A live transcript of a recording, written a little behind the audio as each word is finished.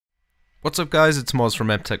What's up guys, it's Moz from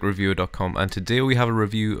mtechreviewer.com and today we have a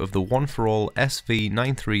review of the OneForAll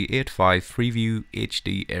SV9385 Freeview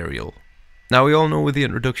HD Aerial. Now we all know with the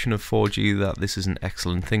introduction of 4G that this is an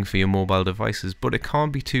excellent thing for your mobile devices, but it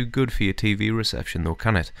can't be too good for your TV reception though,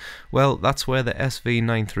 can it? Well, that's where the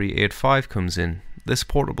SV9385 comes in. This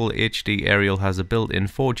portable HD aerial has a built-in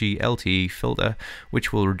 4G LTE filter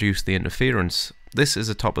which will reduce the interference. This is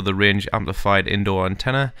a top-of-the-range amplified indoor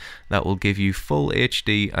antenna that will give you full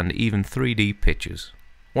HD and even 3D pictures.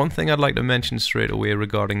 One thing I'd like to mention straight away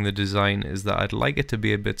regarding the design is that I'd like it to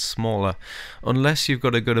be a bit smaller. Unless you've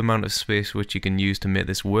got a good amount of space which you can use to make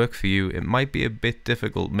this work for you, it might be a bit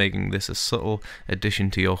difficult making this a subtle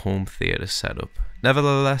addition to your home theatre setup.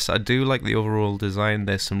 Nevertheless, I do like the overall design.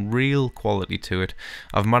 There's some real quality to it.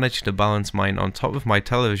 I've managed to balance mine on top of my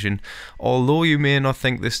television. Although you may not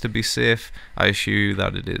think this to be safe, I assure you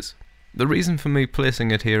that it is. The reason for me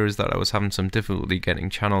placing it here is that I was having some difficulty getting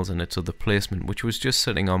channels in its other placement, which was just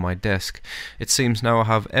sitting on my desk. It seems now I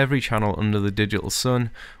have every channel under the digital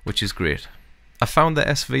sun, which is great. I found the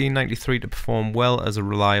SV93 to perform well as a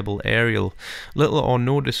reliable aerial. Little or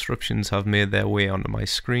no disruptions have made their way onto my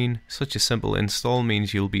screen. Such a simple install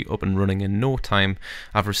means you'll be up and running in no time.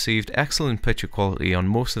 I've received excellent picture quality on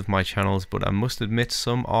most of my channels, but I must admit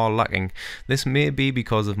some are lacking. This may be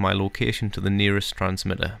because of my location to the nearest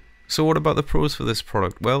transmitter. So what about the pros for this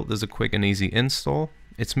product? Well, there's a quick and easy install.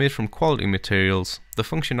 It's made from quality materials, the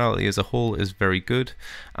functionality as a whole is very good,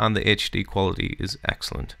 and the HD quality is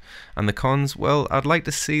excellent. And the cons, well, I'd like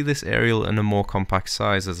to see this aerial in a more compact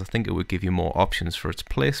size, as I think it would give you more options for its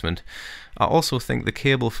placement. I also think the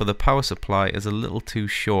cable for the power supply is a little too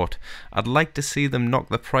short. I'd like to see them knock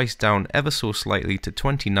the price down ever so slightly to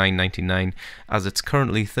 $29.99, as it's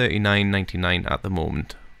currently $39.99 at the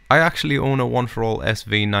moment. I actually own a OneForAll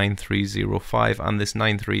SV9305 and this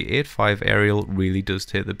 9385 aerial really does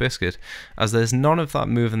take the biscuit, as there's none of that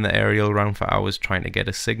moving the aerial around for hours trying to get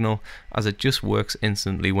a signal, as it just works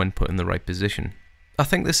instantly when put in the right position. I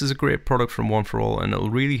think this is a great product from OneForAll and it'll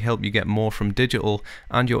really help you get more from digital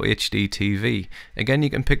and your HD TV. Again, you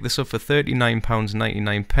can pick this up for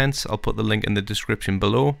 £39.99, I'll put the link in the description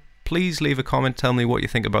below. Please leave a comment, tell me what you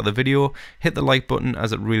think about the video, hit the like button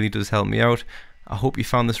as it really does help me out. I hope you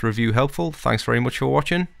found this review helpful. Thanks very much for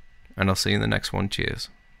watching, and I'll see you in the next one. Cheers.